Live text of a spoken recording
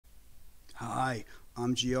Hi,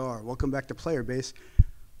 I'm GR. Welcome back to Player Base,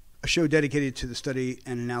 a show dedicated to the study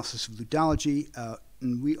and analysis of ludology,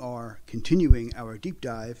 and we are continuing our deep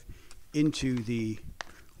dive into the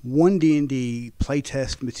 1D&D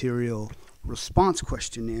playtest material response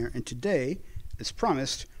questionnaire. And today, as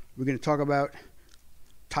promised, we're going to talk about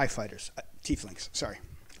tieflings,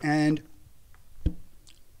 and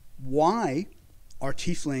why are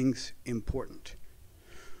tieflings important?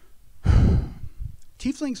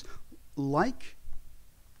 Tieflings, like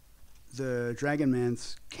the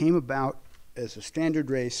Dragonmans, came about as a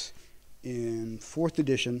standard race in 4th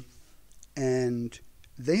edition, and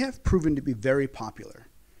they have proven to be very popular.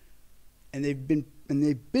 And they've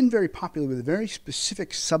been very popular with a very specific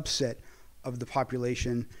subset of the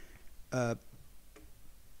population, anecdotally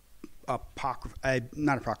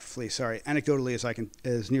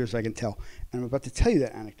as near as I can tell. And I'm about to tell you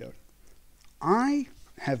that anecdote. I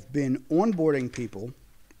have been onboarding people,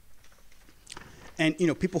 and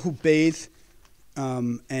people who bathe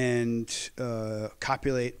and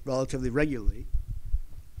copulate relatively regularly,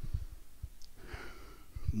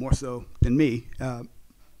 more so than me,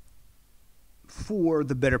 for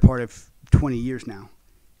the better part of 20 years now.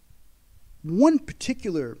 One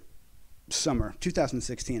particular summer,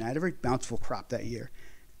 2016, I had a very bountiful crop that year,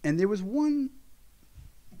 and there was one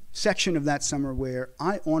section of that summer where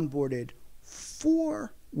I onboarded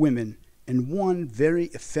 4 women and 1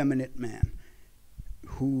 very effeminate man,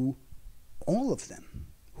 who, all of them,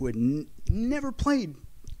 who had never played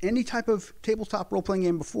any type of tabletop role-playing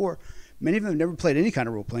game before, many of them had never played any kind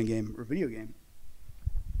of role-playing game or video game,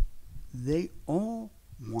 they all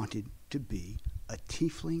wanted to be a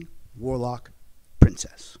Tiefling Warlock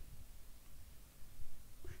princess.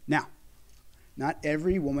 Now, not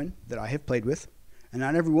every woman that I have played with, and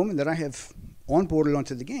not every woman that I have onboarded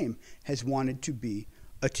onto the game has wanted to be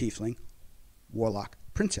a Tiefling Warlock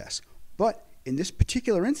princess. But in this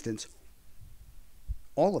particular instance,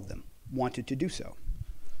 all of them wanted to do so.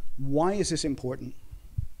 Why is this important?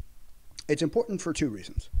 It's important for 2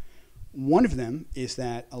 reasons. One of them is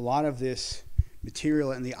that a lot of this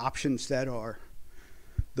material and the options that are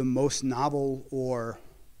the most novel or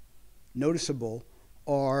noticeable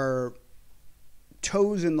are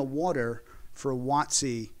toes in the water for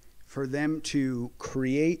WotC, for them to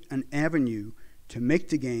create an avenue to make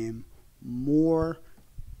the game more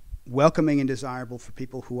welcoming and desirable for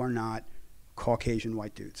people who are not Caucasian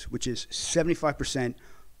white dudes, which is 75%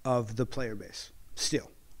 of the player base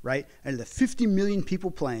still, right? And of the 50 million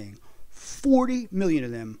people playing, 40 million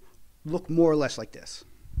of them look more or less like this.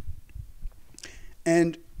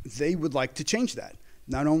 And they would like to change that,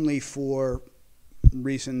 not only for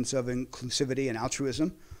reasons of inclusivity and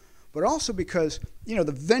altruism, but also because,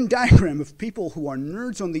 the Venn diagram of people who are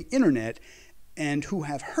nerds on the internet and who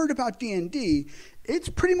have heard about D&D, it's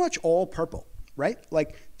pretty much all purple, right?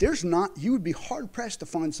 Like, you would be hard-pressed to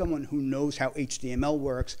find someone who knows how HTML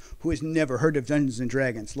works, who has never heard of Dungeons &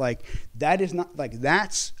 Dragons. Like, that's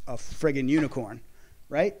a friggin' unicorn,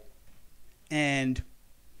 right? And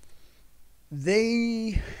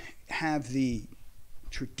they have the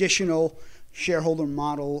traditional shareholder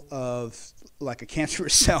model of like a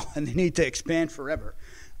cancerous cell, and they need to expand forever.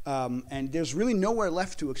 And there's really nowhere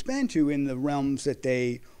left to expand to in the realms that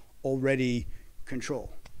they already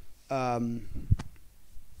control. That's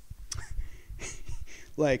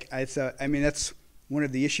one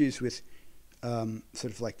of the issues with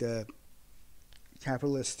sort of like the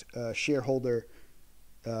capitalist shareholder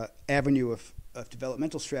avenue of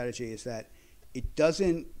developmental strategy, is that it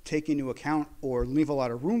doesn't take into account or leave a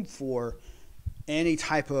lot of room for any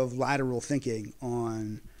type of lateral thinking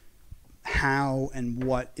on how and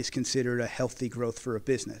what is considered a healthy growth for a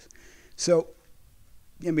business. So,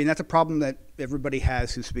 that's a problem that everybody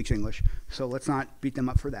has who speaks English, so let's not beat them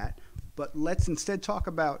up for that. But let's instead talk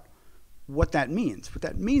about what that means. What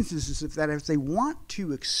that means is that if they want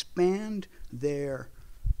to expand their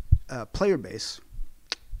player base,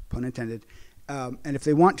 pun intended, and if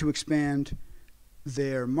they want to expand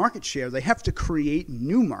their market share, they have to create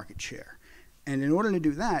new market share. And in order to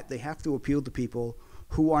do that, they have to appeal to people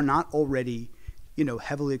who are not already,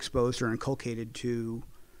 heavily exposed or inculcated to,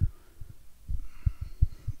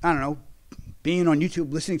 being on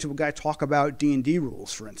YouTube, listening to a guy talk about D&D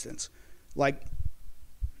rules, for instance. Like,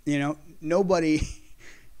 nobody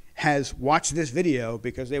has watched this video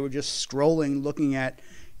because they were just scrolling, looking at,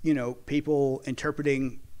 people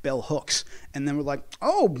interpreting bell hooks. And then we're like,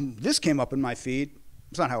 oh, this came up in my feed.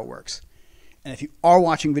 It's not how it works. And if you are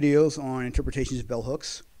watching videos on interpretations of bell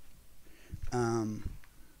hooks,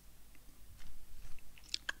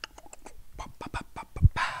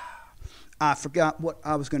 I forgot what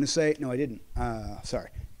I was going to say. No, I didn't. Sorry.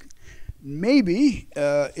 Maybe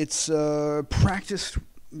it's practiced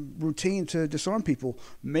routine to disarm people.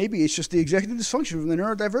 Maybe it's just the executive dysfunction from the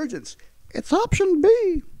neurodivergence. It's option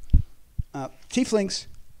B. Tieflings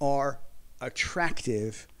are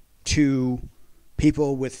attractive to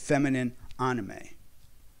people with feminine anime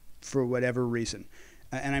for whatever reason.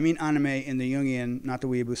 And I mean anime in the Jungian, not the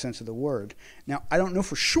weeaboo sense of the word. Now, I don't know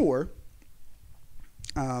for sure,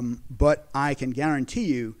 but I can guarantee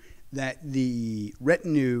you that the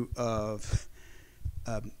retinue of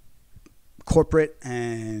corporate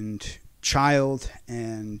and child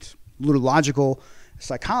and ludological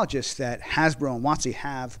psychologists that Hasbro and WotC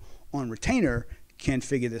have on retainer can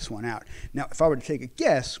figure this one out. Now, if I were to take a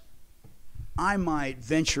guess, I might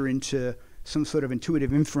venture into some sort of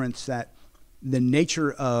intuitive inference that the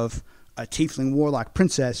nature of a Tiefling Warlock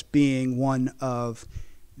princess being one of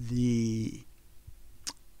the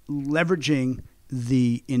leveraging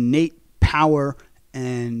the innate power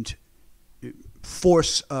and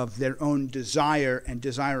force of their own desire and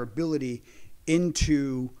desirability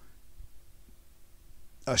into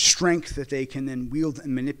a strength that they can then wield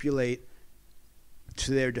and manipulate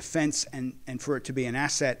to their defense and for it to be an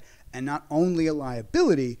asset and not only a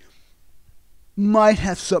liability might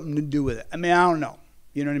have something to do with it. I mean, I don't know.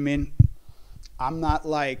 You know what I mean? I'm not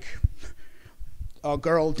like a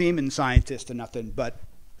girl demon scientist or nothing, but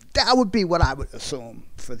that would be what I would assume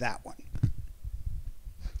for that one.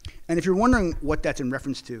 And if you're wondering what that's in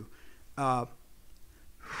reference to,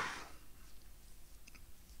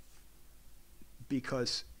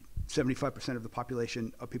 because 75% of the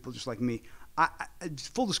population are people just like me,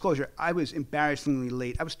 full disclosure, I was embarrassingly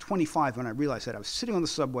late. I was 25 when I realized that. I was sitting on the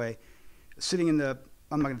subway, sitting in the,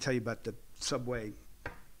 I'm not going to tell you about the subway.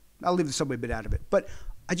 I'll leave the subway bit out of it. But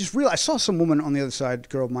I just realized, I saw some woman on the other side,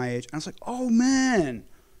 girl of my age, and I was like, oh, man.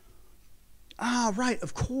 Ah, right,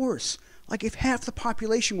 of course. Like, if half the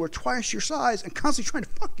population were twice your size and constantly trying to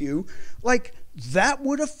fuck you, like, that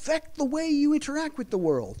would affect the way you interact with the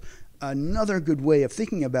world. Another good way of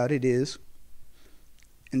thinking about it is,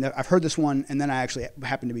 and I've heard this one, and then I actually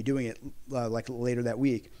happened to be doing it like later that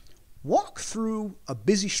week. Walk through a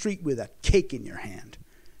busy street with a cake in your hand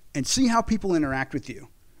and see how people interact with you.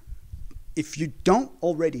 If you don't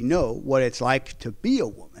already know what it's like to be a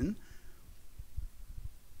woman,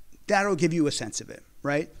 that'll give you a sense of it,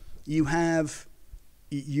 right?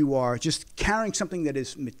 You are just carrying something that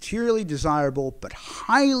is materially desirable but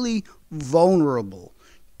highly vulnerable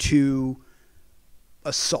to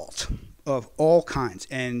assault of all kinds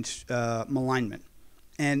and malignment.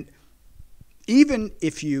 And even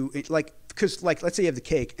if you, like, because, like, let's say you have the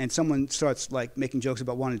cake and someone starts, like, making jokes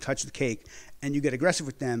about wanting to touch the cake and you get aggressive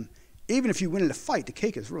with them, even if you win in a fight, the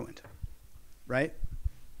cake is ruined, right?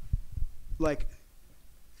 Like,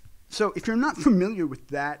 so if you're not familiar with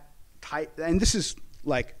that type, and this is,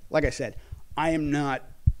 like I said, I am not,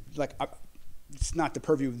 like, it's not the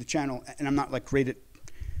purview of the channel, and I'm not, like, great at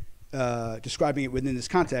describing it within this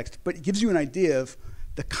context, but it gives you an idea of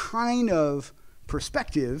the kind of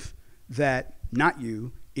perspective that not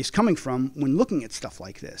you is coming from when looking at stuff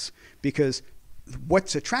like this. Because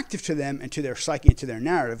what's attractive to them and to their psyche and to their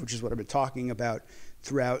narrative, which is what I've been talking about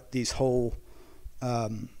throughout these whole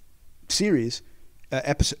series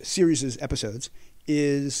episodes,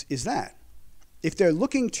 is that if they're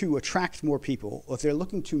looking to attract more people, or if they're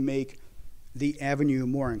looking to make the avenue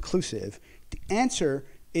more inclusive, the answer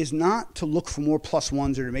is not to look for more plus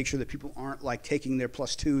ones or to make sure that people aren't, like, taking their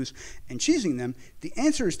plus twos and cheesing them. The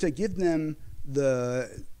answer is to give them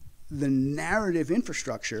the narrative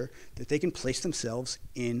infrastructure that they can place themselves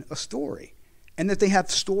in a story, and that they have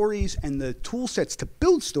stories and the tool sets to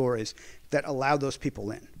build stories that allow those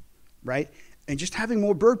people in, right? And just having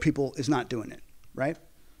more bird people is not doing it, right?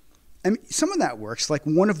 I mean, some of that works. Like,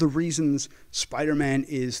 one of the reasons Spider-Man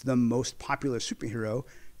is the most popular superhero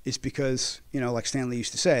is because, you know, like Stan Lee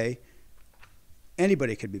used to say,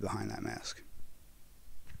 anybody could be behind that mask,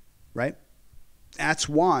 right? That's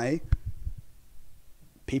why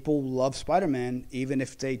people love Spider-Man, even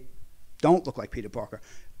if they don't look like Peter Parker.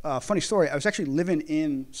 Funny story, I was actually living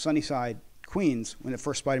in Sunnyside, Queens, when the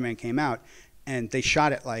first Spider-Man came out, and they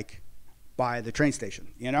shot it, like, by the train station,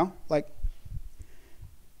 you know? Like,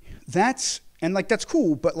 that's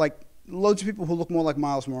cool, but, like, loads of people who look more like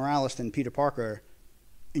Miles Morales than Peter Parker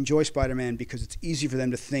enjoy Spider-Man because it's easy for them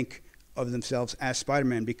to think of themselves as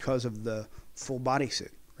Spider-Man because of the full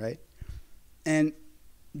bodysuit, right? And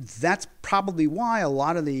that's probably why a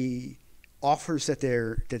lot of the offers that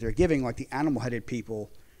they're giving, like the animal-headed people,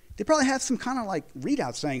 they probably have some kind of, like,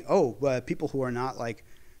 readout saying, oh, people who are not, like,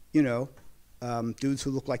 you know, dudes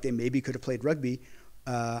who look like they maybe could have played rugby,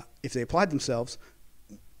 if they applied themselves,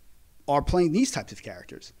 are playing these types of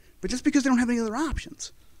characters, but just because they don't have any other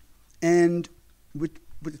options. And with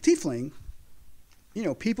the Tiefling, you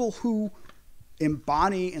know, people who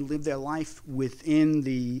embody and live their life within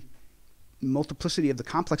the multiplicity of the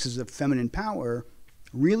complexes of feminine power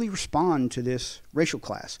really respond to this racial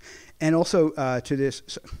class, and also to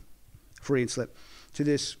this Freudian slip, to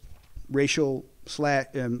this racial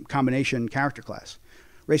combination character class.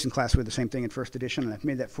 Race and class were the same thing in first edition, and I've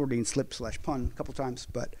made that Freudian slip / pun a couple times.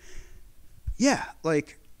 But yeah,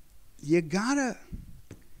 like, you gotta,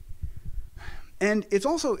 and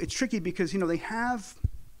it's tricky because, you know, they have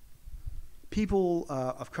people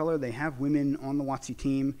of color, they have women on the WotC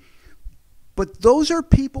team, but those are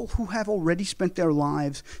people who have already spent their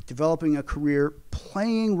lives developing a career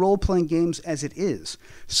playing role-playing games as it is.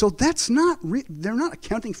 So that's not, they're not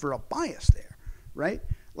accounting for a bias there, right?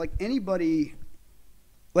 Like, anybody,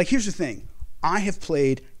 like, here's the thing. I have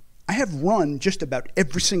run just about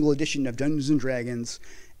every single edition of Dungeons and Dragons,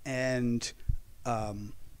 and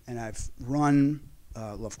I've run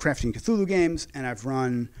Lovecraftian Cthulhu games, and I've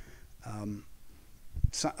run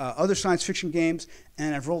other science fiction games,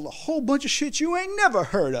 and I've rolled a whole bunch of shit you ain't never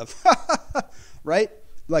heard of, right?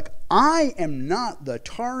 Like, I am not the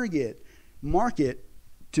target market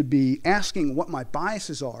to be asking what my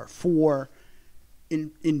biases are for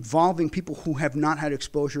involving people who have not had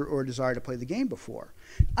exposure or desire to play the game before.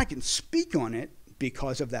 I can speak on it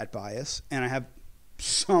because of that bias, and I have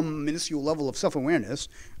some minuscule level of self-awareness.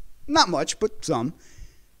 Not much, but some.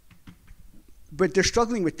 But they're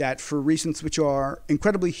struggling with that for reasons which are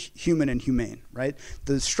incredibly human and humane, right?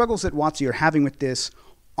 The struggles that WotC are having with this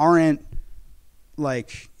aren't,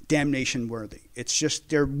 like, damnation worthy. It's just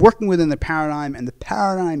they're working within the paradigm, and the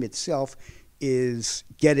paradigm itself is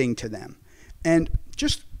getting to them. And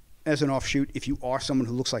just as an offshoot, if you are someone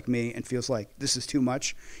who looks like me and feels like this is too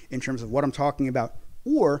much in terms of what I'm talking about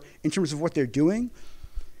or in terms of what they're doing,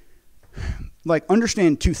 like,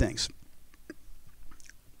 understand two things.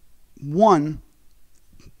 One,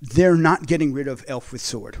 they're not getting rid of elf with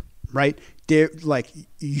sword, right? They're like,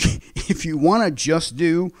 if you want to just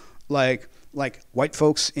do like white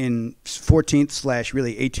folks in 14th /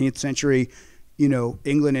 really 18th century, you know,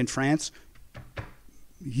 England and France,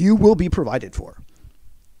 you will be provided for.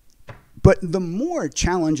 But the more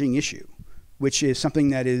challenging issue, which is something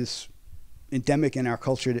that is endemic in our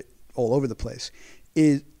culture all over the place,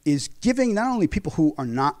 is giving not only people who are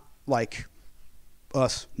not like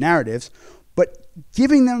us narratives, but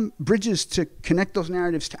giving them bridges to connect those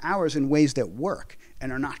narratives to ours in ways that work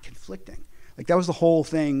and are not conflicting. Like, that was the whole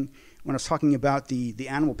thing when I was talking about the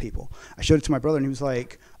animal people. I showed it to my brother, and he was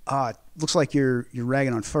like, looks like you're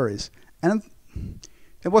ragging on furries. And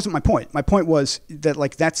it wasn't my point. My point was that,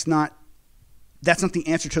 like, that's not the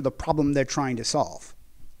answer to the problem they're trying to solve,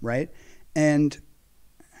 right? And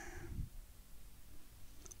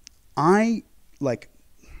I, like,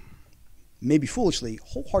 maybe foolishly,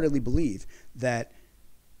 wholeheartedly believe that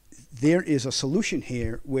there is a solution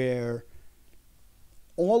here where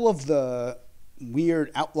all of the weird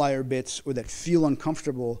outlier bits or that feel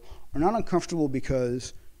uncomfortable are not uncomfortable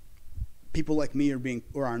because people like me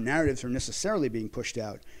or our narratives are necessarily being pushed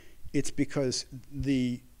out. It's because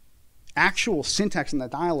the actual syntax in the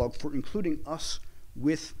dialogue for including us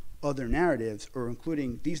with other narratives or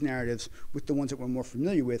including these narratives with the ones that we're more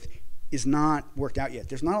familiar with is not worked out yet.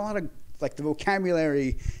 There's not a lot of, like, the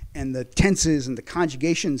vocabulary and the tenses and the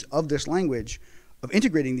conjugations of this language, of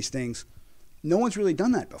integrating these things. No one's really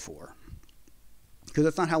done that before, because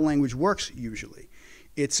that's not how language works usually.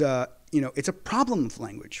 It's a problem of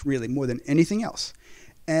language, really, more than anything else.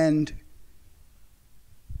 And,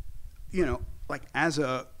 you know, like, as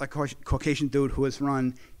a Caucasian dude who has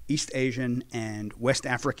run East Asian and West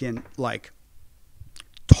African, like,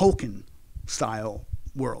 Tolkien-style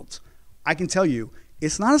worlds, I can tell you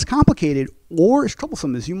it's not as complicated or as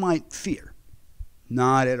troublesome as you might fear.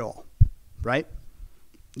 Not at all, right?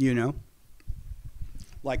 You know?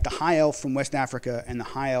 Like, the high elf from West Africa and the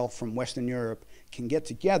high elf from Western Europe can get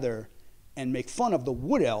together and make fun of the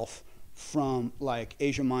wood elf from, like,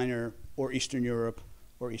 Asia Minor or Eastern Europe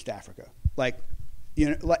or East Africa. Like,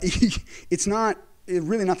 you know, like, it's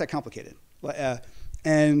really not that complicated.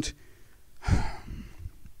 And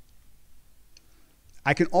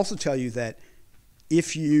I can also tell you that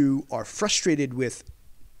if you are frustrated with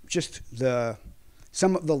just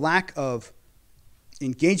some of the lack of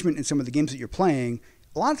engagement in some of the games that you're playing,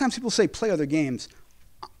 a lot of times people say play other games.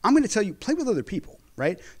 I'm going to tell you, play with other people,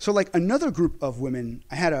 right? So, like, another group of women,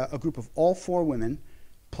 I had a group of all 4 women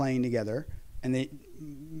playing together, and they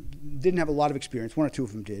didn't have a lot of experience. 1 or 2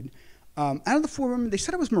 of them did. Out of the 4 women, they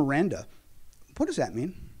said I was Miranda. What does that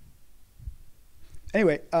mean?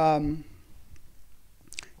 Anyway,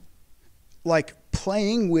 like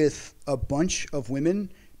playing with a bunch of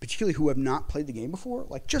women, particularly who have not played the game before,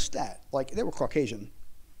 like just that, like they were Caucasian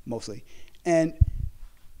mostly. And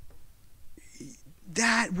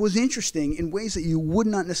that was interesting in ways that you would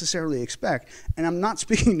not necessarily expect. And I'm not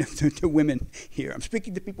speaking to women here. I'm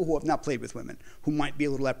speaking to people who have not played with women, who might be a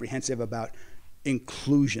little apprehensive about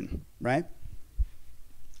inclusion, right?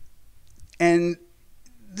 And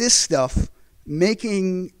this stuff,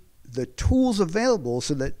 making the tools available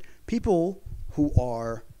so that people who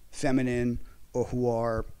are feminine or who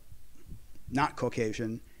are not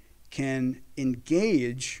Caucasian can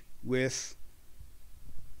engage with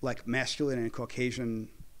like masculine and Caucasian,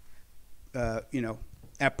 a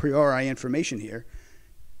priori information here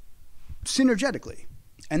synergetically.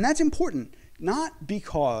 And that's important, not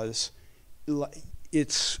because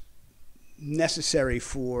it's necessary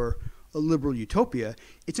for a liberal utopia.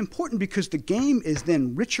 It's important because the game is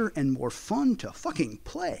then richer and more fun to fucking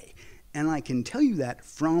play. And I can tell you that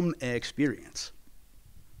from experience.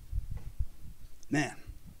 Man,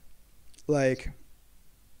 like,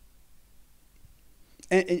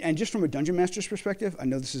 and just from a dungeon master's perspective, I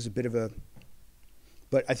know this is a bit of a,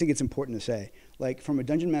 but I think it's important to say, like from a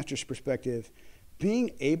dungeon master's perspective,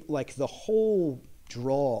 being able, like the whole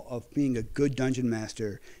draw of being a good dungeon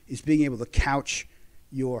master is being able to couch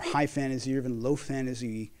your high fantasy or even low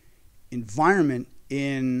fantasy environment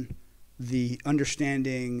in the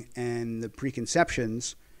understanding and the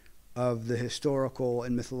preconceptions of the historical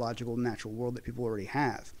and mythological natural world that people already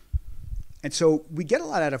have. And so we get a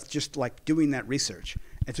lot out of just like doing that research.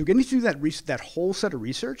 And so getting to do that whole set of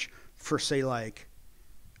research for say like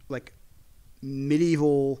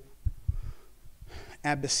medieval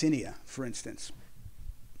Abyssinia, for instance,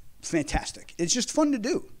 fantastic. It's just fun to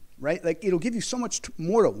do, right? Like it'll give you so much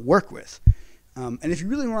more to work with. And if you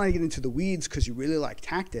really want to get into the weeds because you really like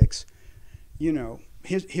tactics,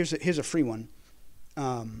 here's a free one.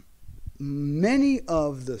 Many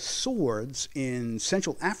of the swords in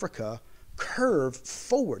Central Africa curve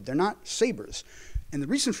forward. They're not sabers. And the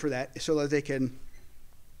reason for that is so that they can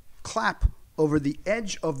clap over the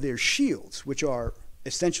edge of their shields, which are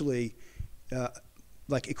essentially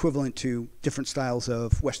like equivalent to different styles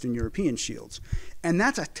of Western European shields. And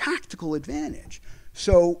that's a tactical advantage.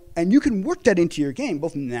 So, and you can work that into your game,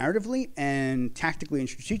 both narratively and tactically and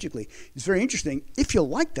strategically. It's very interesting if you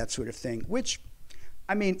like that sort of thing, which,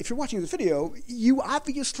 I mean, if you're watching this video, you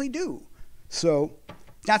obviously do. So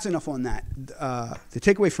that's enough on that. The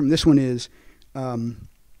takeaway from this one is, if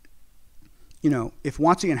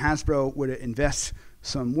WotC and Hasbro were to invest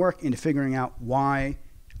some work into figuring out why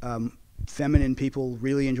feminine people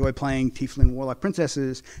really enjoy playing Tiefling Warlock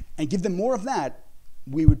princesses and give them more of that,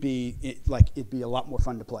 we would be it'd be a lot more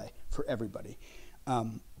fun to play for everybody.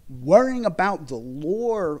 Worrying about the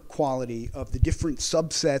lore quality of the different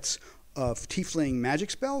subsets of Tiefling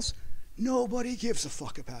magic spells, nobody gives a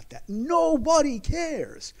fuck about that. Nobody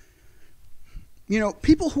cares.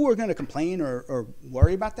 People who are going to complain or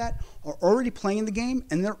worry about that are already playing the game,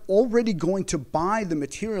 and they're already going to buy the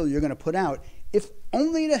material you're going to put out, if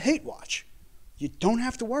only to hate watch. You don't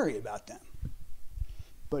have to worry about them.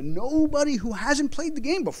 But nobody who hasn't played the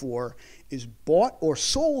game before is bought or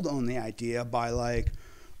sold on the idea by like,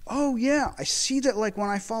 oh yeah, I see that like when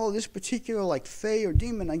I follow this particular like Fae or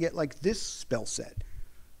Demon, I get like this spell set.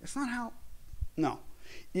 That's not how, no.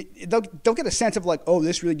 They'll get a sense of like, oh,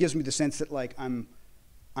 this really gives me the sense that like I'm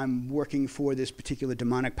working for this particular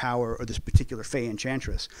demonic power or this particular Fae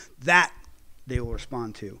enchantress. That they will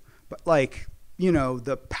respond to. But like,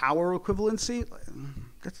 the power equivalency,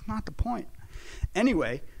 that's not the point.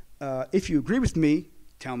 Anyway, if you agree with me,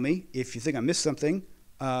 tell me. If you think I missed something,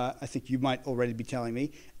 I think you might already be telling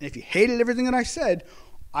me. And if you hated everything that I said,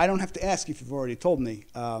 I don't have to ask if you've already told me.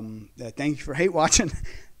 Thank you for hate watching,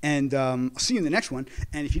 and I'll see you in the next one.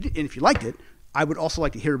 And if you liked it, I would also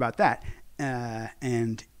like to hear about that.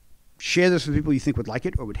 And share this with people you think would like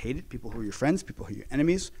it or would hate it, people who are your friends, people who are your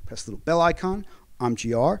enemies. Press the little bell icon. I'm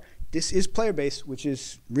GR. This is Player Base, which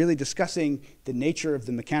is really discussing the nature of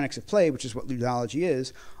the mechanics of play, which is what ludology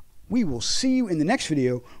is. We will see you in the next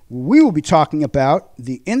video. We will be talking about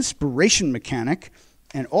the inspiration mechanic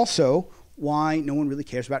and also why no one really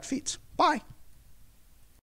cares about feats. Bye.